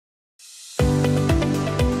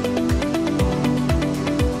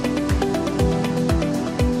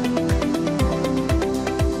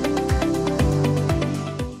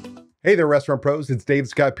Hey there, restaurant pros. It's Dave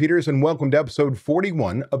Scott Peters, and welcome to episode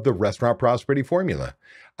 41 of the Restaurant Prosperity Formula.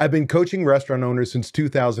 I've been coaching restaurant owners since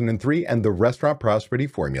 2003, and the Restaurant Prosperity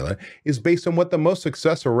Formula is based on what the most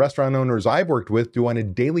successful restaurant owners I've worked with do on a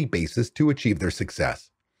daily basis to achieve their success.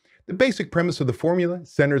 The basic premise of the formula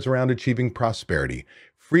centers around achieving prosperity,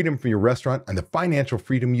 freedom from your restaurant, and the financial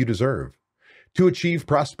freedom you deserve. To achieve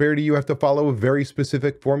prosperity, you have to follow a very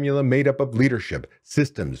specific formula made up of leadership,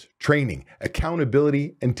 systems, training,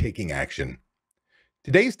 accountability, and taking action.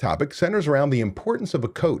 Today's topic centers around the importance of a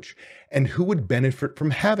coach and who would benefit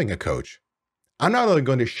from having a coach. I'm not only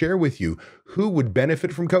going to share with you who would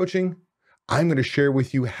benefit from coaching, I'm going to share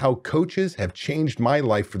with you how coaches have changed my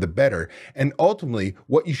life for the better and ultimately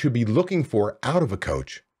what you should be looking for out of a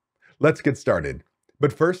coach. Let's get started.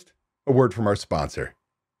 But first, a word from our sponsor.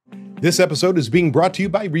 This episode is being brought to you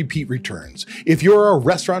by Repeat Returns. If you're a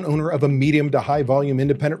restaurant owner of a medium to high volume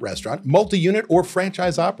independent restaurant, multi-unit or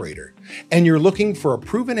franchise operator, and you're looking for a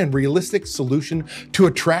proven and realistic solution to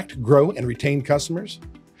attract, grow, and retain customers,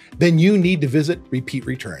 then you need to visit Repeat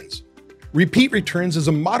Returns. Repeat Returns is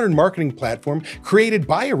a modern marketing platform created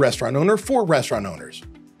by a restaurant owner for restaurant owners.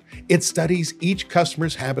 It studies each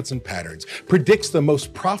customer's habits and patterns, predicts the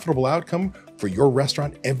most profitable outcome for your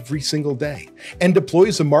restaurant every single day, and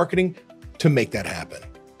deploys the marketing to make that happen.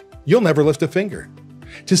 You'll never lift a finger.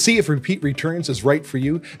 To see if Repeat Returns is right for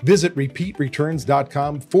you, visit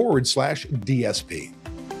repeatreturns.com/DSP.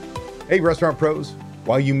 Hey, restaurant pros.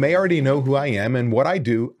 While you may already know who I am and what I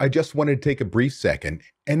do, I just wanted to take a brief second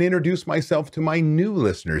and introduce myself to my new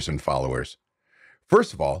listeners and followers.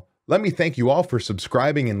 First of all, let me thank you all for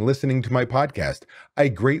subscribing and listening to my podcast. I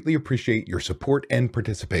greatly appreciate your support and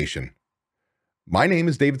participation. My name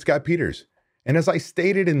is David Scott Peters, and as I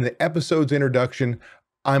stated in the episode's introduction,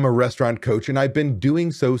 I'm a restaurant coach, and I've been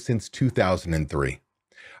doing so since 2003.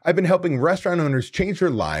 I've been helping restaurant owners change their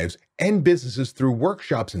lives and businesses through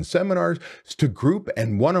workshops and seminars to group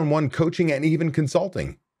and one-on-one coaching and even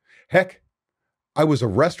consulting. Heck, I was a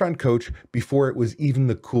restaurant coach before it was even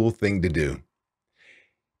the cool thing to do.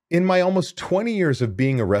 In my almost 20 years of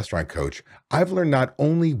being a restaurant coach, I've learned not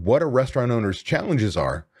only what a restaurant owner's challenges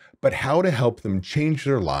are, but how to help them change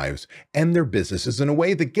their lives and their businesses in a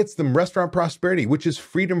way that gets them restaurant prosperity, which is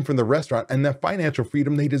freedom from the restaurant and the financial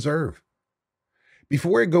freedom they deserve.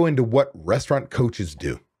 Before I go into what restaurant coaches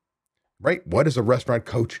do, right? What does a restaurant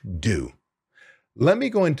coach do? Let me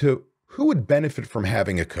go into who would benefit from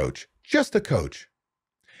having a coach, just a coach.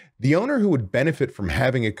 The owner who would benefit from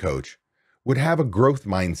having a coach would have a growth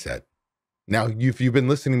mindset. Now, if you've been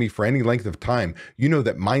listening to me for any length of time, you know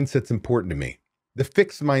that mindset's important to me. The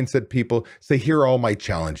fixed mindset people say, here are all my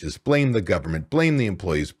challenges, blame the government, blame the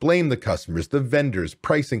employees, blame the customers, the vendors,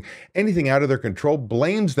 pricing, anything out of their control,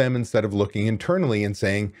 blames them instead of looking internally and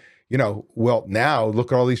saying, well, now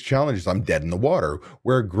look at all these challenges, I'm dead in the water.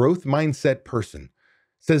 Where a growth mindset person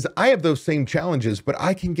says, I have those same challenges, but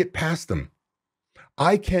I can get past them.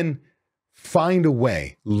 I can find a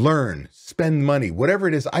way, learn, spend money, whatever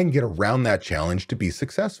it is, I can get around that challenge to be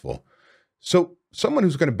successful. So someone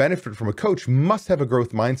who's going to benefit from a coach must have a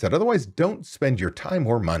growth mindset. Otherwise, don't spend your time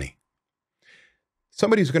or money.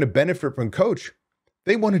 Somebody who's going to benefit from a coach,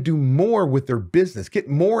 they want to do more with their business, get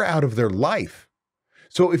more out of their life.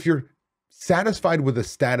 So if you're satisfied with the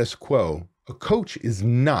status quo, a coach is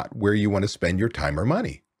not where you want to spend your time or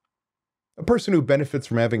money. A person who benefits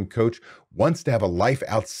from having a coach wants to have a life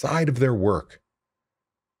outside of their work.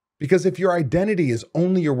 Because if your identity is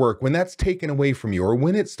only your work, when that's taken away from you, or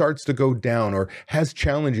when it starts to go down or has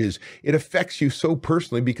challenges, it affects you so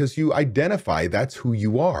personally because you identify that's who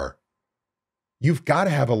you are. You've got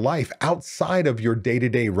to have a life outside of your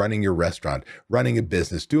day-to-day running your restaurant, running a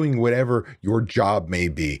business, doing whatever your job may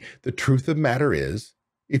be. The truth of the matter is,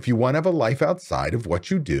 if you want to have a life outside of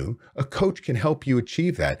what you do, a coach can help you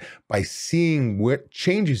achieve that by seeing what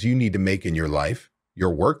changes you need to make in your life,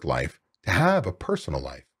 your work life, to have a personal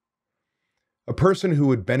life. A person who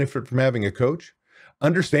would benefit from having a coach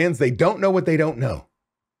understands they don't know what they don't know.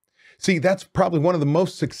 See, that's probably one of the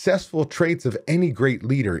most successful traits of any great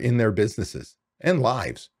leader in their businesses and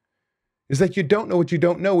lives, is that you don't know what you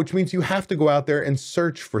don't know, which means you have to go out there and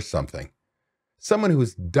search for something. Someone who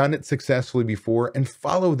has done it successfully before and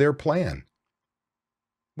follow their plan,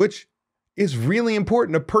 which is really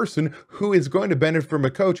important. A person who is going to benefit from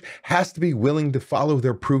a coach has to be willing to follow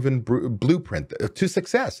their proven blueprint to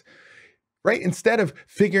success, right? Instead of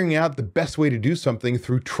figuring out the best way to do something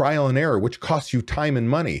through trial and error, which costs you time and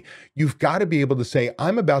money, you've got to be able to say,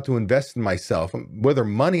 I'm about to invest in myself, whether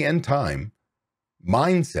money and time,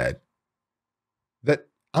 mindset, that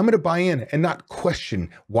I'm going to buy in and not question,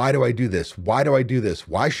 why do I do this? Why do I do this?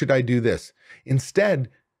 Why should I do this? Instead,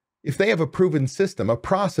 If they have a proven system, a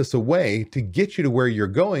process, a way to get you to where you're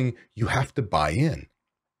going, you have to buy in.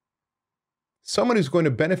 Someone who's going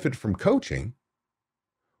to benefit from coaching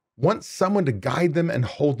wants someone to guide them and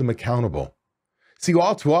hold them accountable. See,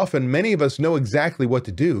 all too often, many of us know exactly what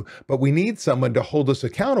to do, but we need someone to hold us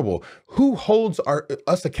accountable. Who holds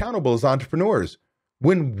us accountable as entrepreneurs?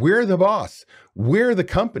 When we're the boss, we're the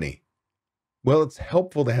company. Well, it's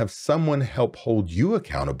helpful to have someone help hold you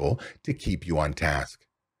accountable to keep you on task.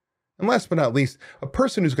 And last but not least, a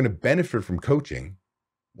person who's going to benefit from coaching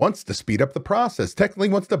wants to speed up the process, technically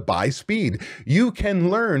wants to buy speed. You can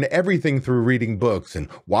learn everything through reading books and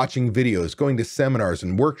watching videos, going to seminars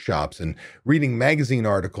and workshops and reading magazine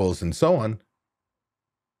articles and so on,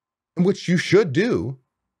 which you should do.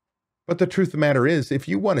 But the truth of the matter is, if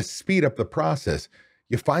you want to speed up the process,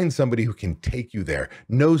 you find somebody who can take you there,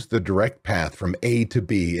 knows the direct path from A to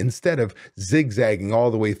B instead of zigzagging all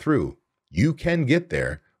the way through. You can get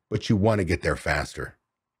there, but you want to get there faster.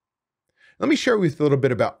 Let me share with you a little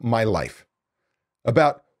bit about my life,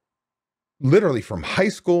 about literally from high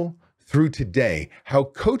school through today, how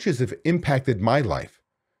coaches have impacted my life.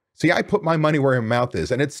 See, I put my money where my mouth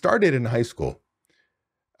is, and it started in high school.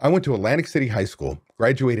 I went to Atlantic City High School,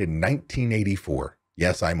 graduated in 1984.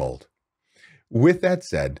 Yes, I'm old. With that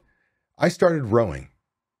said, I started rowing.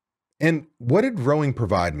 And what did rowing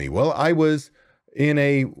provide me? Well, I was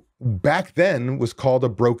in back then was called a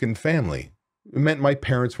broken family. It meant my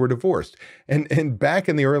parents were divorced. And back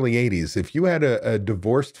in the early 80s, if you had a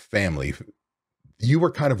divorced family, you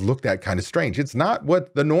were kind of looked at kind of strange. It's not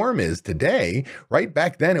what the norm is today, right?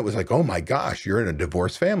 Back then, it was like, oh my gosh, you're in a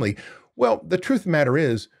divorced family. Well, the truth of the matter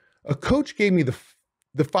is, a coach gave me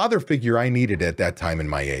the father figure I needed at that time in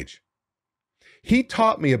my age. He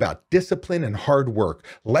taught me about discipline and hard work,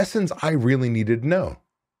 lessons I really needed to know.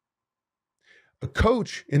 A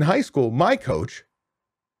coach in high school, my coach,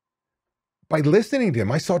 by listening to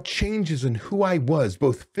him, I saw changes in who I was,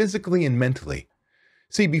 both physically and mentally.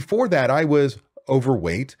 See, before that, I was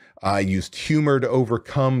overweight. I used humor to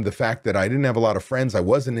overcome the fact that I didn't have a lot of friends. I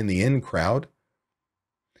wasn't in the in crowd.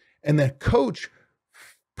 And that coach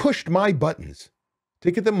pushed my buttons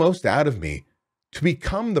to get the most out of me, to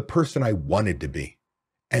become the person I wanted to be,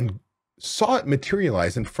 and saw it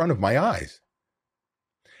materialize in front of my eyes.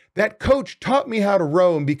 That coach taught me how to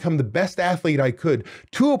row and become the best athlete I could,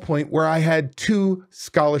 to a point where I had 2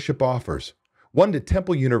 scholarship offers. One to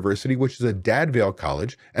Temple University, which is a Dadvale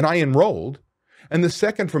college, and I enrolled, and the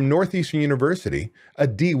second from Northeastern University, a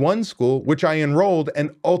D1 school, which I enrolled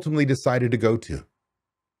and ultimately decided to go to.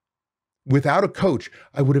 Without a coach,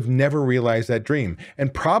 I would have never realized that dream,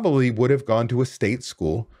 and probably would have gone to a state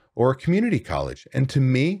school or a community college. And to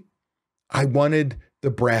me, I wanted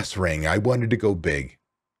the brass ring. I wanted to go big.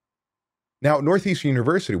 Now, at Northeastern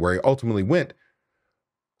University, where I ultimately went,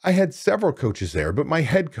 I had several coaches there, but my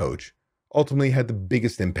head coach ultimately had the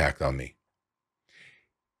biggest impact on me.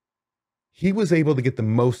 He was able to get the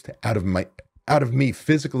most out of me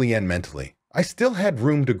physically and mentally. I still had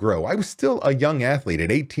room to grow. I was still a young athlete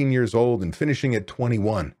at 18 years old and finishing at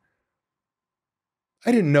 21.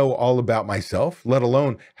 I didn't know all about myself, let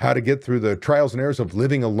alone how to get through the trials and errors of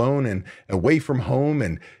living alone and away from home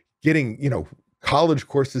and getting, college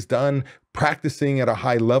courses done, practicing at a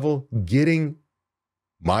high level, getting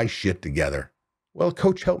my shit together. Well,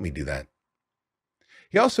 coach helped me do that.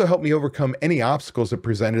 He also helped me overcome any obstacles that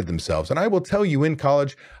presented themselves. And I will tell you, in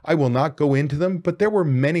college, I will not go into them, but there were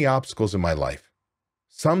many obstacles in my life.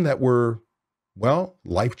 Some that were, well,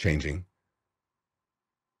 life-changing.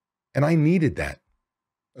 And I needed that.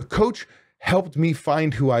 A coach helped me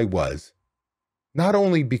find who I was, not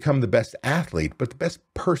only become the best athlete, but the best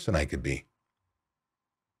person I could be.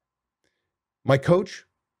 My coach,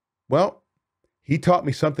 well, he taught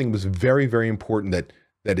me something that was very, very important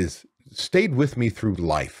that is stayed with me through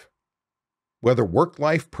life, whether work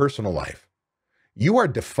life, personal life. You are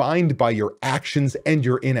defined by your actions and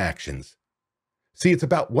your inactions. See, it's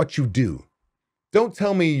about what you do. Don't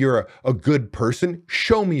tell me you're a good person.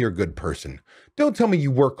 Show me you're a good person. Don't tell me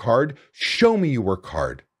you work hard. Show me you work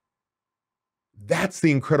hard. That's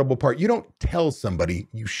the incredible part. You don't tell somebody,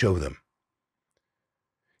 you show them.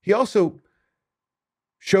 He also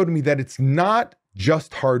showed me that it's not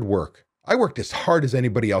just hard work. I worked as hard as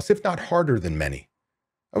anybody else, if not harder than many.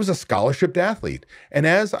 I was a scholarship athlete. And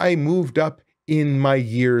as I moved up in my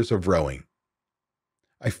years of rowing,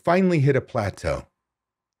 I finally hit a plateau.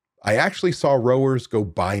 I actually saw rowers go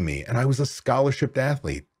by me, and I was a scholarship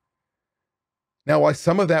athlete. Now, while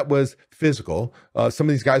some of that was physical, some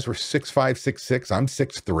of these guys were 6'5", 6'6", I'm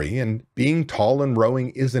 6'3", and being tall and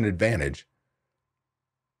rowing is an advantage.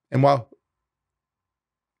 And while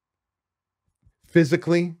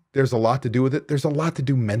physically there's a lot to do with it. There's a lot to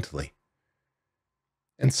do mentally.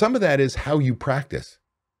 And some of that is how you practice.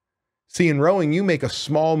 See, in rowing, you make a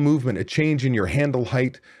small movement, a change in your handle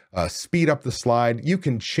height, speed up the slide. You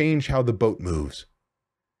can change how the boat moves.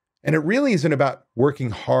 And it really isn't about working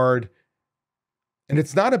hard. And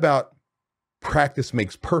it's not about practice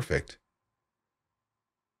makes perfect.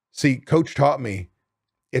 See, coach taught me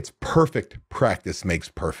it's perfect practice makes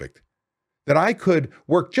perfect. That I could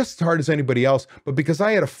work just as hard as anybody else, but because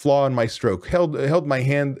I had a flaw in my stroke, held my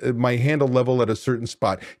handle level at a certain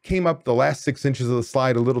spot, came up the last 6 inches of the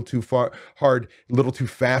slide a little too hard, a little too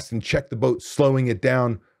fast, and checked the boat, slowing it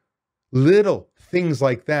down. Little things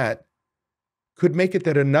like that could make it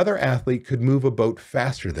that another athlete could move a boat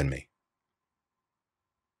faster than me.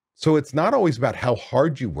 So it's not always about how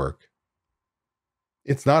hard you work.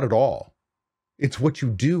 It's not at all. It's what you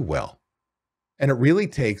do well. And it really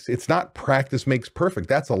takes, it's not practice makes perfect.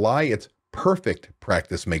 That's a lie. It's perfect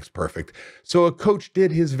practice makes perfect. So a coach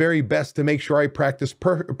did his very best to make sure I practice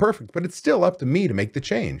perfect, but it's still up to me to make the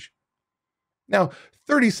change. Now,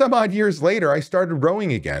 30 some odd years later, I started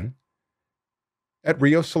rowing again at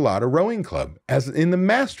Rio Salado Rowing Club, as in the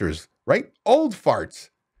Masters, right? Old farts.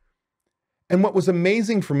 And what was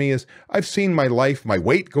amazing for me is I've seen my life, my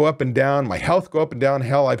weight go up and down, my health go up and down.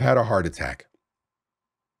 Hell, I've had a heart attack.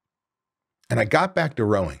 And I got back to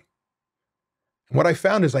rowing. And what I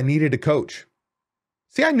found is I needed a coach.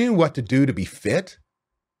 See, I knew what to do to be fit.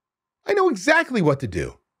 I know exactly what to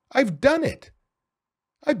do. I've done it.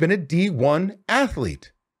 I've been a D1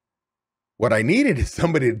 athlete. What I needed is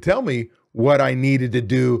somebody to tell me what I needed to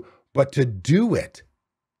do, but to do it.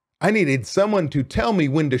 I needed someone to tell me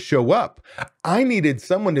when to show up. I needed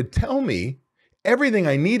someone to tell me everything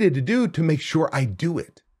I needed to do to make sure I do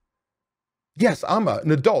it. Yes, I'm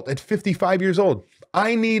an adult at 55 years old.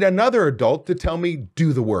 I need another adult to tell me,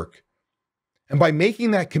 do the work. And by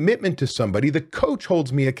making that commitment to somebody, the coach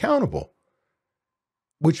holds me accountable,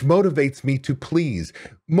 which motivates me to please,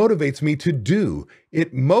 motivates me to do.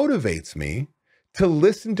 It motivates me to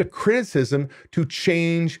listen to criticism to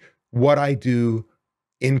change what I do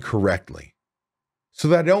incorrectly, so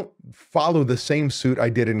that I don't follow the same suit I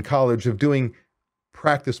did in college of doing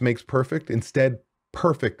practice makes perfect. Instead,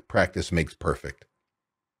 perfect practice makes perfect.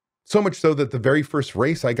 So much so that the very first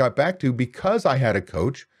race I got back to, because I had a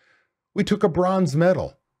coach, we took a bronze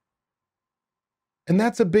medal. And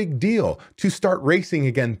that's a big deal to start racing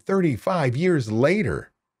again 35 years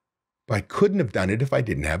later. But I couldn't have done it if I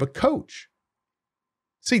didn't have a coach.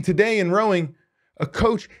 See, today in rowing, a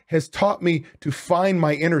coach has taught me to find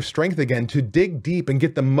my inner strength again, to dig deep and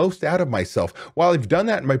get the most out of myself. While I've done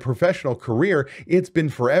that in my professional career, it's been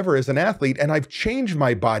forever as an athlete, and I've changed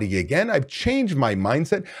my body again. I've changed my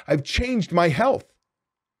mindset. I've changed my health.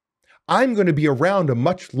 I'm going to be around a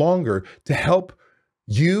much longer to help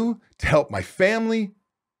you, to help my family,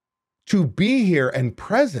 to be here and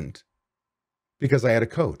present because I had a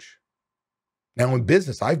coach. Now in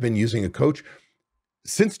business, I've been using a coach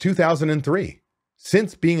since 2003.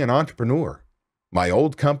 Since being an entrepreneur, my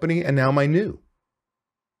old company and now my new.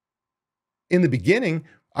 In the beginning,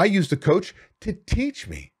 I used a coach to teach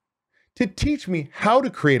me how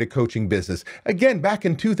to create a coaching business. Again, back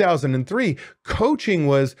in 2003, coaching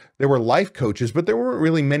was, there were life coaches, but there weren't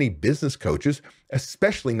really many business coaches,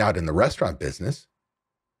 especially not in the restaurant business.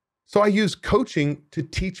 So I used coaching to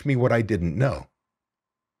teach me what I didn't know.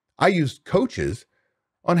 I used coaches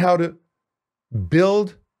on how to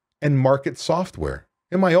build and market software.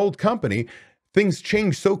 In my old company, things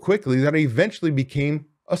changed so quickly that I eventually became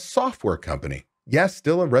a software company. Yes,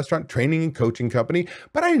 still a restaurant training and coaching company,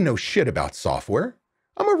 but I didn't know shit about software.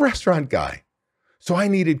 I'm a restaurant guy. So I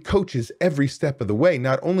needed coaches every step of the way,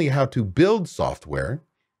 not only how to build software,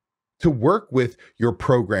 to work with your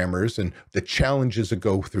programmers and the challenges that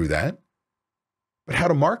go through that, but how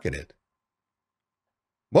to market it.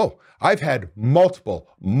 Whoa, I've had multiple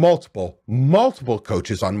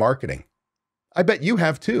coaches on marketing. I bet you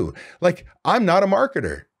have too. Like, I'm not a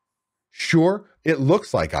marketer. Sure, it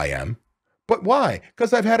looks like I am, but why?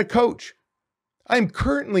 Because I've had a coach. I'm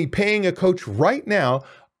currently paying a coach right now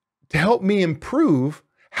to help me improve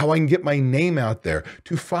how I can get my name out there,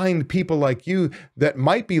 to find people like you that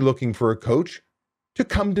might be looking for a coach to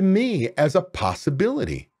come to me as a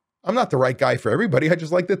possibility. I'm not the right guy for everybody. I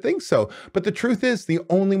just like to think so. But the truth is, the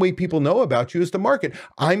only way people know about you is to market.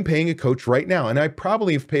 I'm paying a coach right now, and I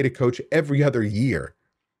probably have paid a coach every other year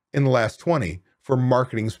in the last 20 for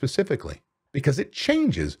marketing specifically, because it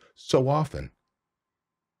changes so often.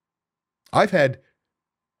 I've had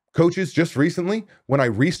coaches just recently. When I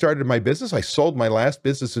restarted my business, I sold my last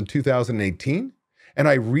business in 2018, and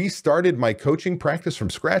I restarted my coaching practice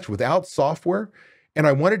from scratch without software and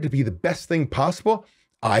I wanted to be the best thing possible,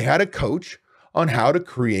 I had a coach on how to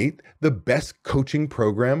create the best coaching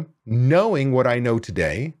program, knowing what I know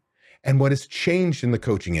today and what has changed in the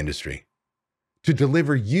coaching industry to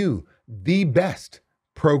deliver you the best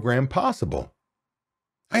program possible.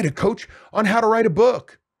 I had a coach on how to write a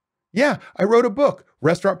book. Yeah, I wrote a book,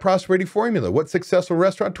 Restaurant Prosperity Formula, What Successful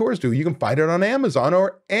Restaurateurs Do. You can find it on Amazon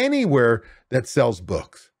or anywhere that sells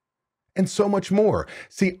books, and so much more.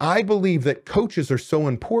 See, I believe that coaches are so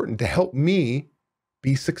important to help me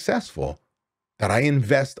be successful that I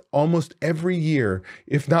invest almost every year,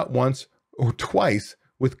 if not once or twice,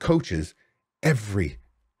 with coaches every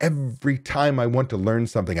time I want to learn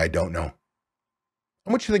something I don't know. I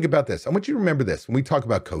want you to think about this. I want you to remember this when we talk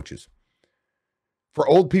about coaches. For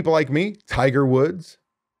old people like me, Tiger Woods.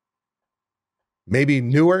 Maybe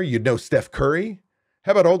newer, you'd know Steph Curry.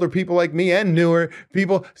 How about older people like me and newer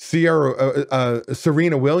people,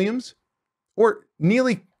 Serena Williams or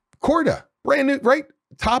Neely Korda, brand new, right?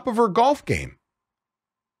 Top of her golf game.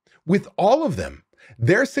 With all of them,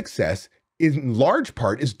 their success in large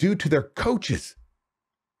part is due to their coaches.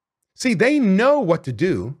 See, they know what to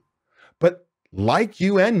do, but like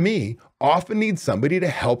you and me, often need somebody to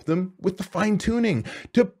help them with the fine tuning,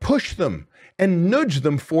 to push them and nudge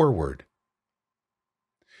them forward.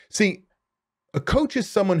 See, a coach is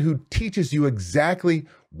someone who teaches you exactly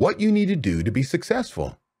what you need to do to be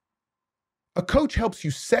successful. A coach helps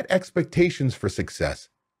you set expectations for success,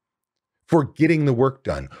 for getting the work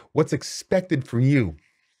done, what's expected from you,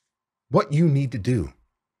 what you need to do.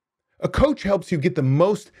 A coach helps you get the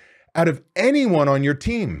most out of anyone on your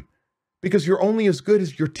team because you're only as good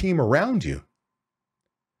as your team around you.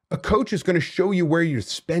 A coach is going to show you where you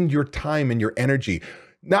spend your time and your energy,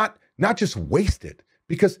 not just waste it,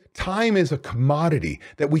 because time is a commodity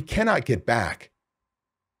that we cannot get back.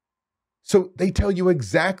 So they tell you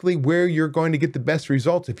exactly where you're going to get the best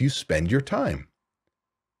results if you spend your time.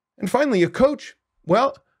 And finally, a coach,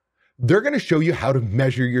 well, they're going to show you how to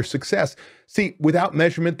measure your success. See, without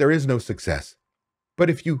measurement, there is no success. But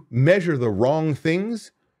if you measure the wrong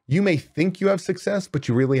things, you may think you have success, but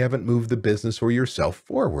you really haven't moved the business or yourself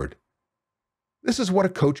forward. This is what a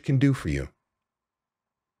coach can do for you.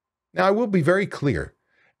 Now, I will be very clear.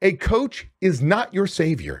 A coach is not your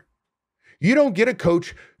savior. You don't get a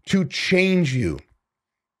coach to change you.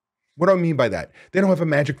 What do I mean by that? They don't have a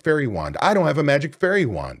magic fairy wand. I don't have a magic fairy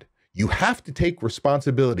wand. You have to take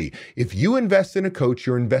responsibility. If you invest in a coach,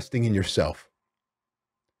 you're investing in yourself.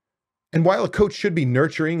 And while a coach should be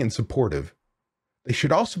nurturing and supportive, they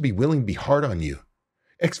should also be willing to be hard on you,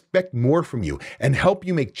 expect more from you, and help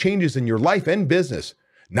you make changes in your life and business,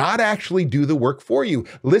 not actually do the work for you.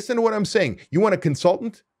 Listen to what I'm saying. You want a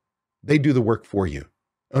consultant? They do the work for you.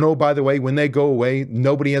 And oh, by the way, when they go away,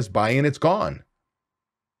 nobody has buy-in, it's gone.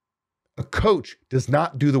 A coach does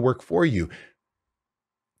not do the work for you.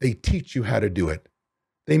 They teach you how to do it.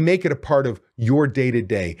 They make it a part of your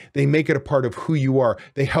day-to-day. They make it a part of who you are.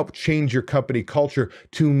 They help change your company culture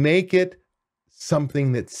to make it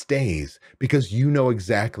something that stays because you know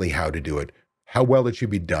exactly how to do it, how well it should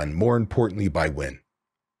be done, more importantly, by when.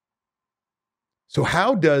 So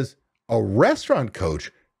how does a restaurant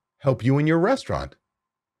coach help you in your restaurant?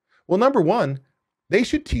 Well, number one, they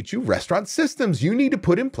should teach you restaurant systems you need to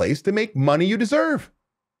put in place to make money you deserve.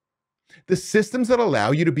 The systems that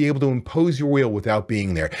allow you to be able to impose your will without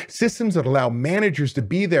being there. Systems that allow managers to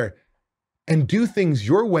be there and do things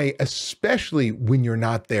your way, especially when you're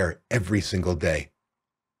not there every single day.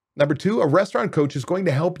 Number two, a restaurant coach is going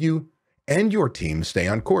to help you and your team stay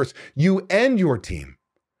on course. You and your team.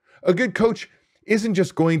 A good coach isn't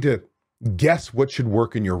just going to guess what should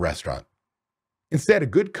work in your restaurant. Instead, a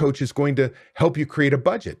good coach is going to help you create a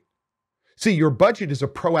budget. See, your budget is a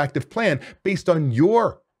proactive plan based on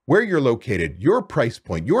where you're located, your price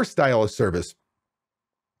point, your style of service,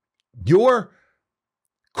 your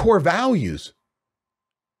core values.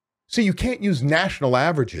 So you can't use national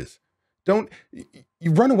averages.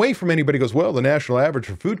 You run away from anybody who goes, well, the national average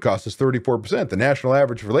for food costs is 34%. The national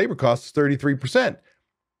average for labor costs is 33%.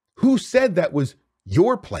 Who said that was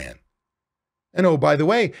your plan? And oh, by the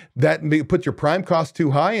way, that puts your prime cost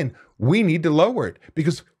too high and we need to lower it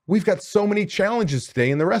because we've got so many challenges today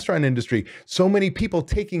in the restaurant industry, so many people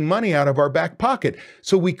taking money out of our back pocket.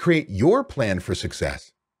 So we create your plan for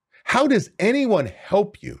success. How does anyone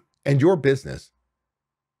help you and your business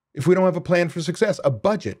if we don't have a plan for success, a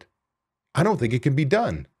budget? I don't think it can be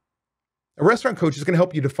done. A restaurant coach is going to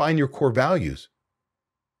help you define your core values.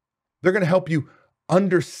 They're going to help you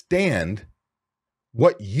understand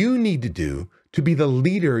what you need to do to be the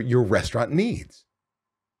leader your restaurant needs.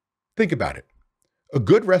 Think about it. A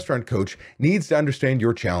good restaurant coach needs to understand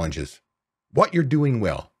your challenges, what you're doing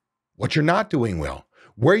well, what you're not doing well,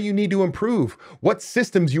 where you need to improve, what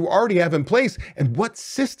systems you already have in place, and what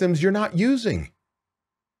systems you're not using.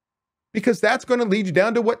 Because that's going to lead you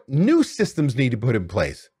down to what new systems need to put in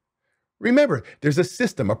place. Remember, there's a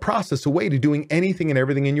system, a process, a way to doing anything and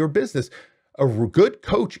everything in your business. A good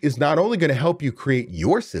coach is not only going to help you create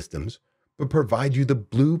your systems, but provide you the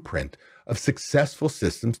blueprint of successful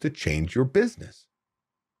systems to change your business.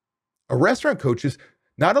 A restaurant coach is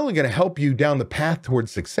not only going to help you down the path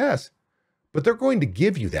towards success, but they're going to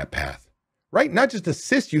give you that path, right? Not just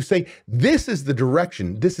assist you, say, this is the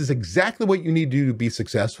direction. This is exactly what you need to do to be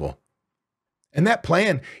successful. And that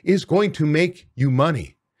plan is going to make you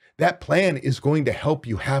money. That plan is going to help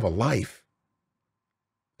you have a life.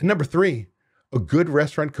 And number 3, a good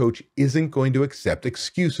restaurant coach isn't going to accept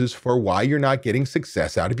excuses for why you're not getting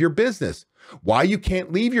success out of your business, why you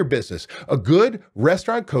can't leave your business. A good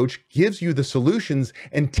restaurant coach gives you the solutions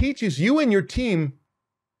and teaches you and your team,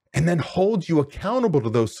 and then holds you accountable to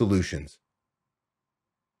those solutions.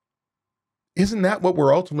 Isn't that what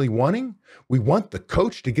we're ultimately wanting? We want the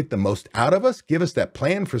coach to get the most out of us, give us that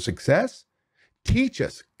plan for success, teach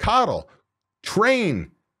us, coddle,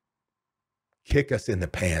 train, kick us in the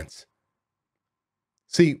pants.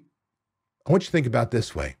 See, I want you to think about it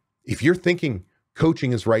this way. If you're thinking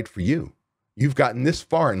coaching is right for you, you've gotten this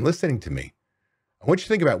far in listening to me, I want you to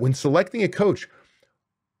think about when selecting a coach,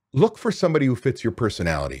 look for somebody who fits your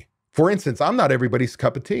personality. For instance, I'm not everybody's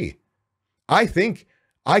cup of tea. I think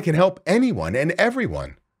I can help anyone and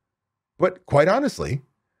everyone. But quite honestly,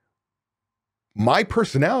 my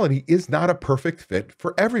personality is not a perfect fit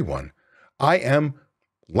for everyone. I am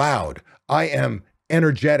loud. I am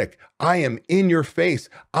energetic. I am in your face.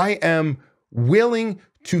 I am willing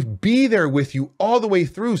to be there with you all the way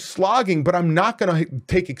through, slogging, but I'm not going to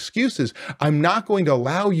take excuses. I'm not going to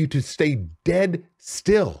allow you to stay dead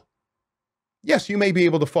still. Yes, you may be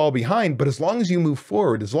able to fall behind, but as long as you move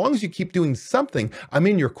forward, as long as you keep doing something, I'm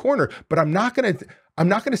in your corner. But I'm not going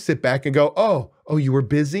to sit back and go, oh, you were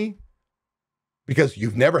busy? Because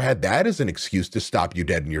you've never had that as an excuse to stop you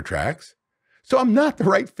dead in your tracks. So I'm not the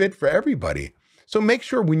right fit for everybody. So make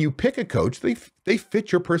sure when you pick a coach, they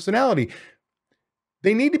fit your personality.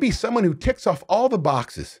 They need to be someone who ticks off all the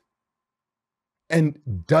boxes and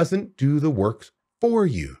doesn't do the work for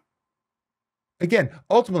you. Again,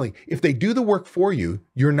 ultimately, if they do the work for you,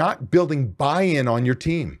 you're not building buy-in on your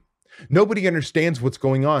team. Nobody understands what's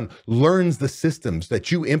going on, learns the systems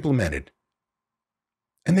that you implemented.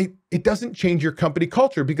 And it doesn't change your company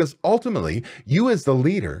culture, because ultimately, you as the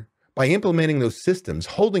leader, by implementing those systems,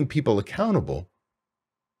 holding people accountable,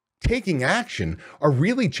 taking action, are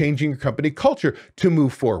really changing your company culture to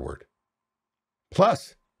move forward.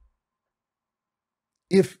 Plus,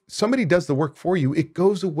 if somebody does the work for you, it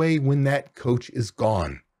goes away when that coach is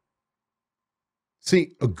gone.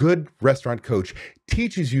 See, a good restaurant coach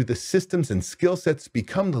teaches you the systems and skill sets to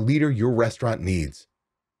become the leader your restaurant needs.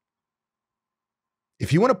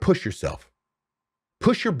 If you want to push yourself,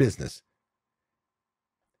 push your business,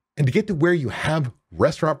 and to get to where you have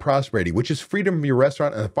restaurant prosperity, which is freedom of your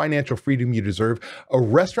restaurant and the financial freedom you deserve, a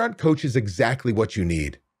restaurant coach is exactly what you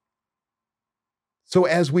need. So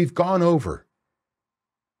as we've gone over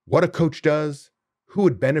what a coach does, who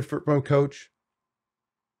would benefit from a coach,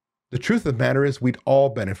 the truth of the matter is we'd all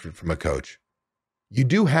benefit from a coach. You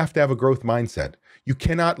do have to have a growth mindset. You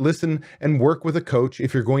cannot listen and work with a coach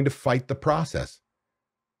if you're going to fight the process.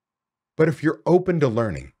 But if you're open to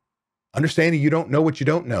learning, understanding you don't know what you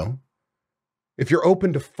don't know, if you're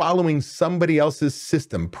open to following somebody else's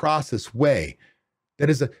system, process, way, that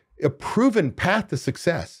is a proven path to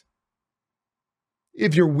success,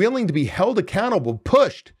 if you're willing to be held accountable,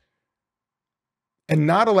 pushed, and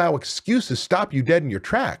not allow excuses stop you dead in your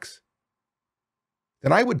tracks,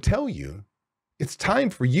 then I would tell you it's time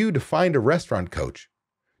for you to find a restaurant coach.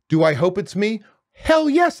 Do I hope it's me? Hell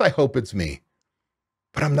yes, I hope it's me.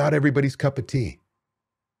 But I'm not everybody's cup of tea.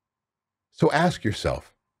 So ask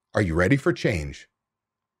yourself, are you ready for change?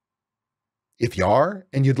 If you are,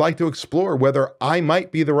 and you'd like to explore whether I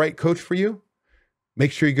might be the right coach for you,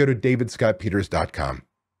 make sure you go to davidscottpeters.com.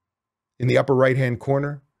 In the upper right-hand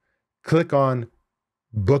corner, click on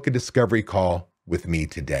Book a Discovery Call with me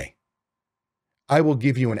today. I will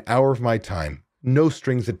give you an hour of my time, no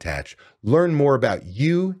strings attached. Learn more about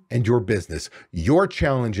you and your business, your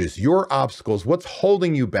challenges, your obstacles, what's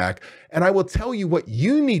holding you back, and I will tell you what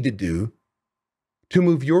you need to do to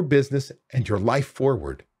move your business and your life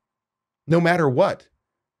forward. No matter what,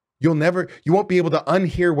 you won't be able to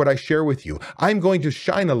unhear what I share with you. I'm going to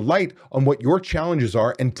shine a light on what your challenges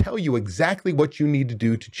are and tell you exactly what you need to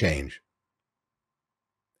do to change.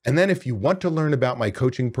 And then if you want to learn about my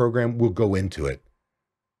coaching program, we'll go into it.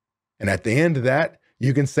 And at the end of that,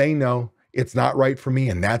 you can say, no, it's not right for me,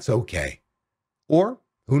 and that's okay. Or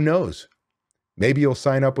who knows? Maybe you'll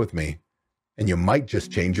sign up with me and you might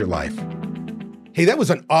just change your life. Hey, that was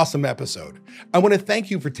an awesome episode. I want to thank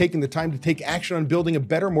you for taking the time to take action on building a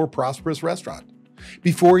better, more prosperous restaurant.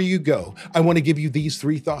 Before you go, I want to give you these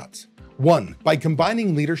 3 thoughts. 1, by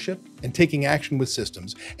combining leadership and taking action with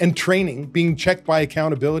systems and training being checked by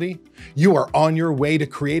accountability, you are on your way to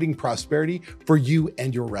creating prosperity for you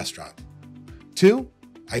and your restaurant. 2,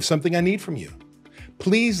 I have something I need from you.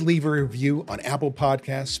 Please leave a review on Apple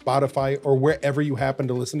Podcasts, Spotify, or wherever you happen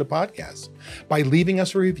to listen to podcasts. By leaving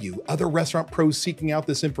us a review, other restaurant pros seeking out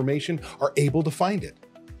this information are able to find it.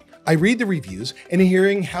 I read the reviews, and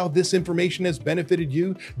hearing how this information has benefited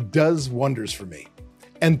you does wonders for me.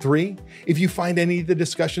 And 3, if you find any of the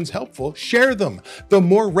discussions helpful, share them. The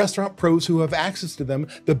more restaurant pros who have access to them,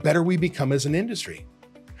 the better we become as an industry.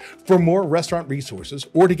 For more restaurant resources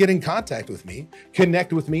or to get in contact with me,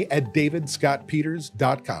 connect with me at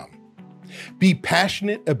davidscottpeters.com. Be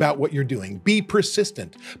passionate about what you're doing, be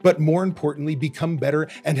persistent, but more importantly, become better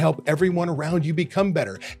and help everyone around you become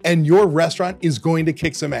better, and your restaurant is going to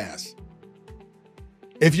kick some ass.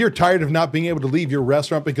 If you're tired of not being able to leave your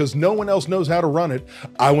restaurant because no one else knows how to run it,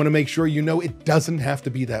 I want to make sure you know it doesn't have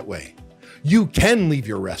to be that way. You can leave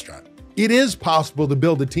your restaurant. It is possible to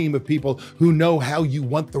build a team of people who know how you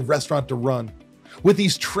want the restaurant to run. With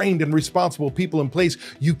these trained and responsible people in place,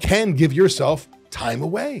 you can give yourself time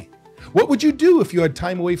away. What would you do if you had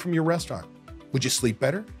time away from your restaurant? Would you sleep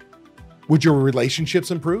better? Would your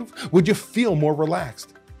relationships improve? Would you feel more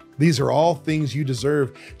relaxed? These are all things you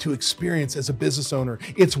deserve to experience as a business owner.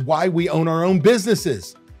 It's why we own our own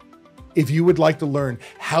businesses. If you would like to learn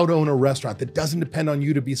how to own a restaurant that doesn't depend on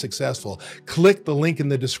you to be successful, click the link in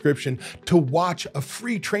the description to watch a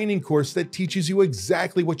free training course that teaches you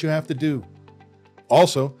exactly what you have to do.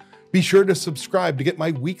 Also, be sure to subscribe to get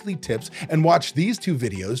my weekly tips and watch these 2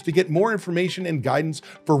 videos to get more information and guidance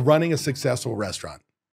for running a successful restaurant.